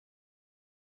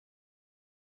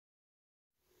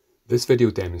This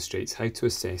video demonstrates how to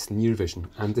assess near vision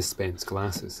and dispense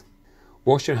glasses.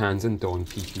 Wash your hands and don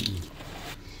PPE.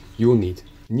 You will need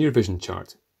near vision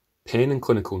chart, pen and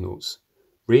clinical notes,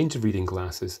 range of reading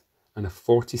glasses, and a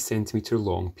 40 cm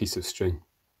long piece of string.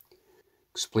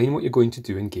 Explain what you're going to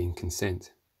do and gain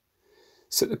consent.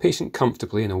 Sit the patient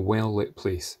comfortably in a well-lit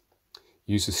place.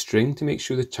 Use the string to make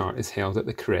sure the chart is held at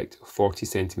the correct 40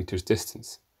 cm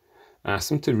distance. Ask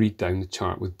them to read down the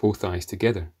chart with both eyes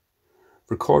together.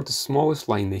 Record the smallest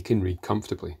line they can read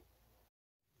comfortably.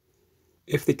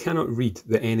 If they cannot read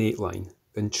the N8 line,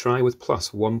 then try with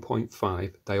plus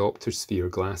 1.5 diopter sphere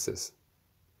glasses.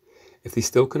 If they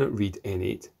still cannot read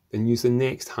N8, then use the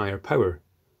next higher power,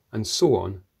 and so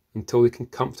on until they can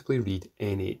comfortably read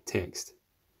N8 text.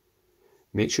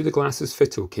 Make sure the glasses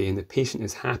fit okay and the patient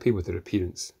is happy with their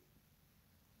appearance.